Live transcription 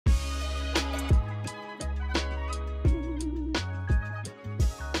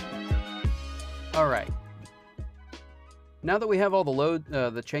Now that we have all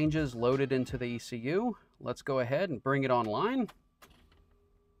the changes loaded into the ECU, let's go ahead and bring it online.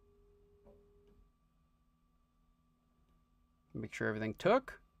 Make sure everything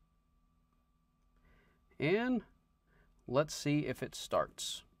took. And let's see if it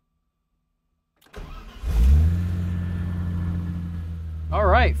starts. All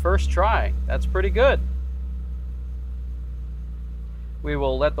right, first try. That's pretty good. We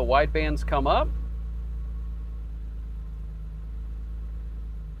will let the widebands come up.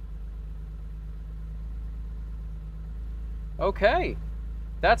 Okay,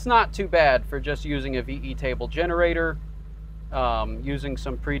 that's not too bad for just using a VE table generator, using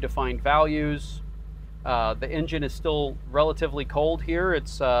some predefined values. The engine is still relatively cold here.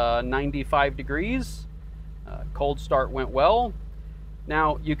 It's 95 degrees. Cold start went well.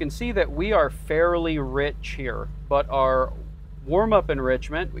 Now you can see that we are fairly rich here, but our warm-up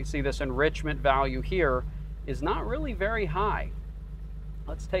enrichment, we see this enrichment value here, is not really very high.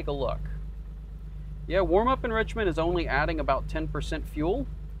 Let's take a look. Yeah, warm-up enrichment is only adding about 10% fuel.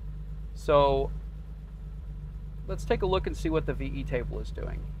 So let's take a look and see what the VE table is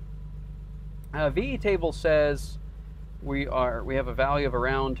doing. VE table says we have a value of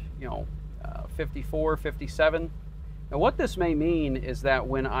around 54, 57. Now what this may mean is that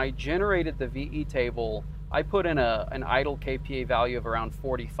when I generated the VE table, I put in an idle kPa value of around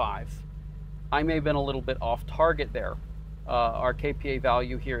 45. I may have been a little bit off target there. Our kPa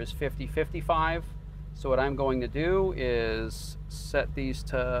value here is 50, 55. So what I'm going to do is set these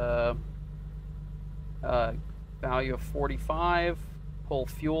to value of 45, pull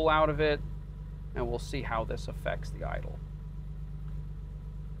fuel out of it, and we'll see how this affects the idle.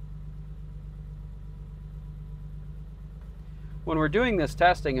 When we're doing this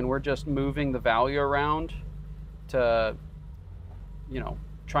testing and we're just moving the value around to,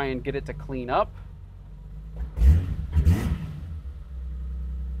 try and get it to clean up,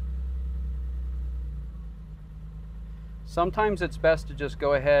 sometimes it's best to just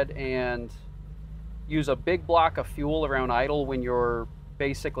go ahead and use a big block of fuel around idle when you're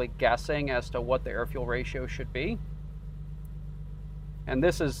basically guessing as to what the air-fuel ratio should be. And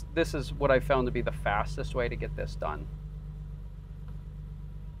this is what I found to be the fastest way to get this done.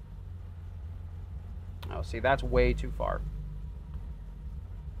 Oh, see, that's way too far.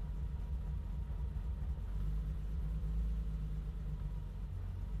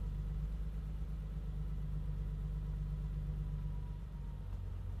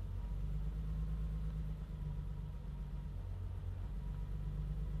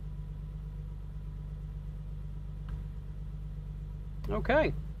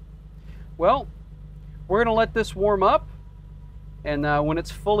 Okay, well, we're going to let this warm up, and when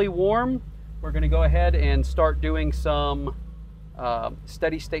it's fully warm, we're going to go ahead and start doing some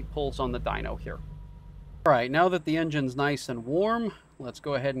steady state pulls on the dyno here. All right, now that the engine's nice and warm, let's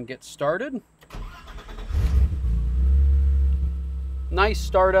go ahead and get started. Nice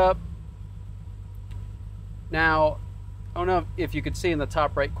startup. Now, I don't know if you could see in the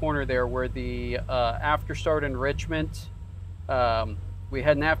top right corner there where the after start enrichment, we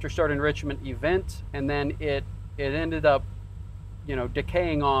had an after start enrichment event, and then it ended up,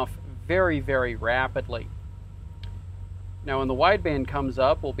 decaying off very, very rapidly. Now when the wideband comes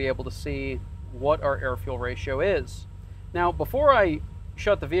up, we'll be able to see what our air-fuel ratio is. Now before I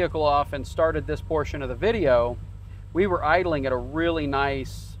shut the vehicle off and started this portion of the video, we were idling at a really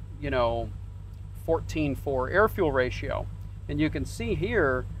nice, 14:4 air-fuel ratio. And you can see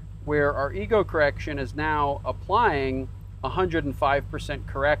here where our ego correction is now applying 105%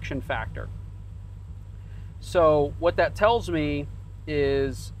 correction factor. So what that tells me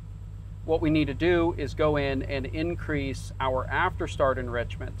is what we need to do is go in and increase our after start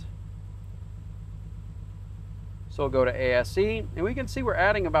enrichment. So we'll go to ASE, and we can see we're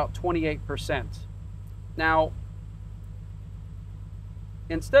adding about 28%. Now,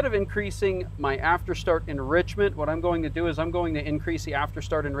 instead of increasing my after start enrichment, what I'm going to do is I'm going to increase the after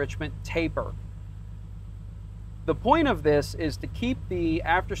start enrichment taper. The point of this is to keep the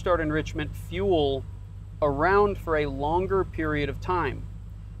after start enrichment fuel around for a longer period of time.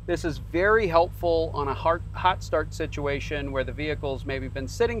 This is very helpful on a hot start situation where the vehicle's maybe been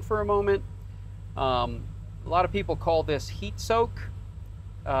sitting for a moment. A lot of people call this heat soak.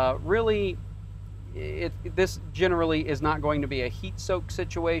 Really, this generally is not going to be a heat soak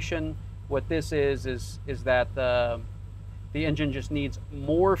situation. What this is that the engine just needs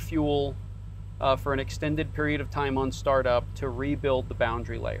more fuel for an extended period of time on startup to rebuild the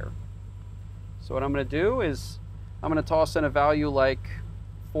boundary layer. So what I'm going to do is I'm going to toss in a value like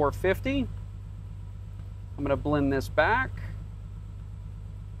 450. I'm going to blend this back.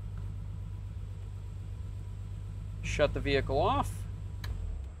 Shut the vehicle off.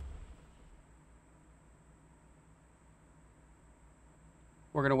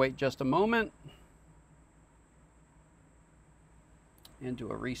 We're going to wait just a moment and do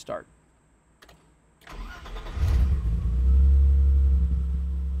a restart.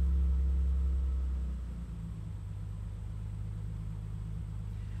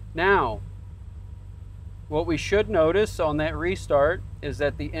 Now, what we should notice on that restart is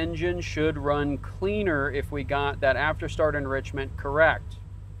that the engine should run cleaner if we got that after start enrichment correct.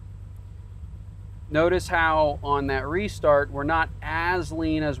 Notice how on that restart we're not as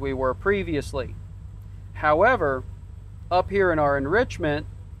lean as we were previously. However, up here in our enrichment,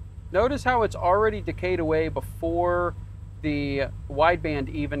 notice how it's already decayed away before the wideband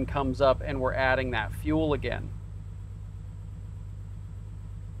even comes up and we're adding that fuel again.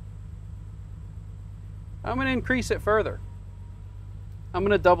 I'm going to increase it further. I'm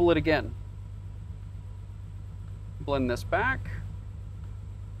going to double it again. Blend this back.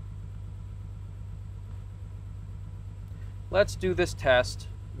 Let's do this test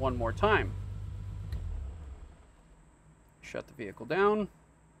one more time. Shut the vehicle down.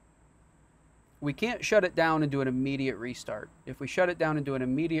 We can't shut it down and do an immediate restart. If we shut it down and do an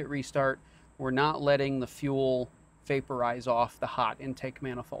immediate restart, we're not letting the fuel vaporize off the hot intake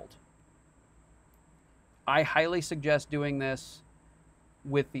manifold. I highly suggest doing this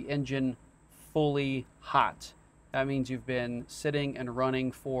with the engine fully hot. That means you've been sitting and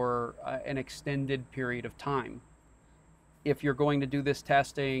running for an extended period of time. If you're going to do this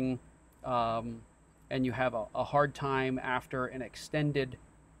testing and you have a hard time after an extended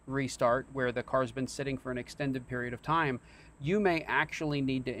restart where the car's been sitting for an extended period of time, you may actually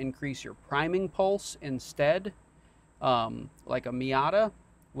need to increase your priming pulse instead. Like a Miata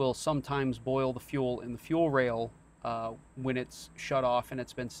will sometimes boil the fuel in the fuel rail when it's shut off and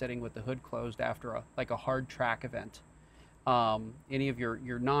it's been sitting with the hood closed after like a hard track event. Any of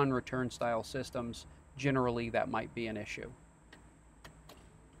your non-return style systems, generally that might be an issue.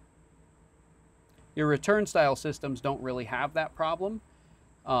 Your return style systems don't really have that problem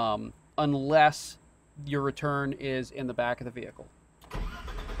unless your return is in the back of the vehicle.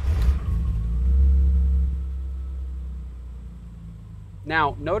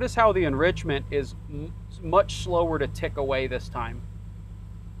 Now, notice how the enrichment is much slower to tick away this time.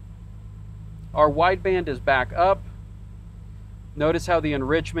 Our wideband is back up. Notice how the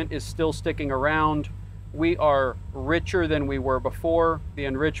enrichment is still sticking around. We are richer than we were before. The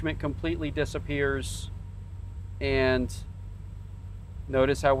enrichment completely disappears. And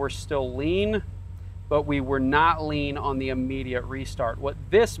notice how we're still lean, but we were not lean on the immediate restart. What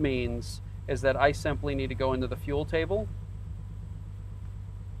this means is that I simply need to go into the fuel table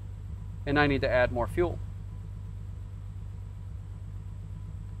and I need to add more fuel.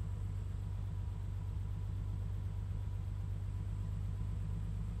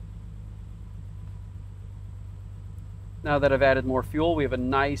 Now that I've added more fuel, we have a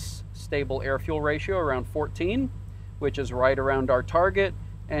nice stable air-fuel ratio around 14, which is right around our target,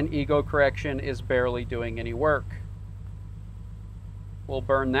 and ego correction is barely doing any work. We'll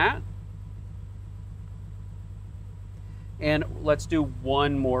burn that. And let's do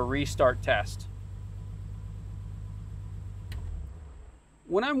one more restart test.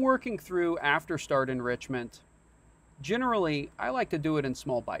 When I'm working through after start enrichment, generally I like to do it in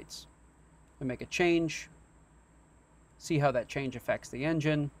small bites. I make a change, see how that change affects the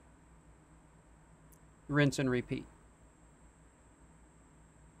engine, rinse and repeat.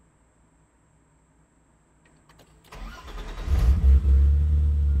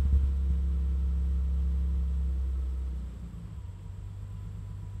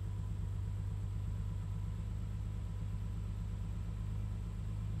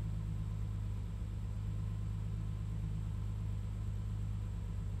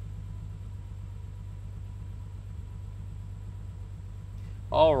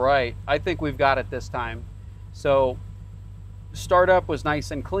 All right, I think we've got it this time. So startup was nice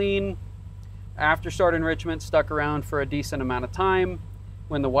and clean. After start enrichment stuck around for a decent amount of time.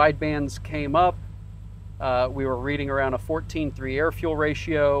 When the widebands came up, we were reading around a 14:3 air-fuel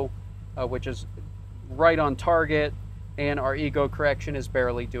ratio, which is right on target, and our ego correction is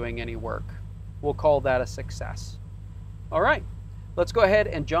barely doing any work. We'll call that a success. All right, let's go ahead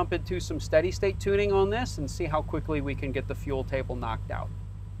and jump into some steady state tuning on this and see how quickly we can get the fuel table knocked out.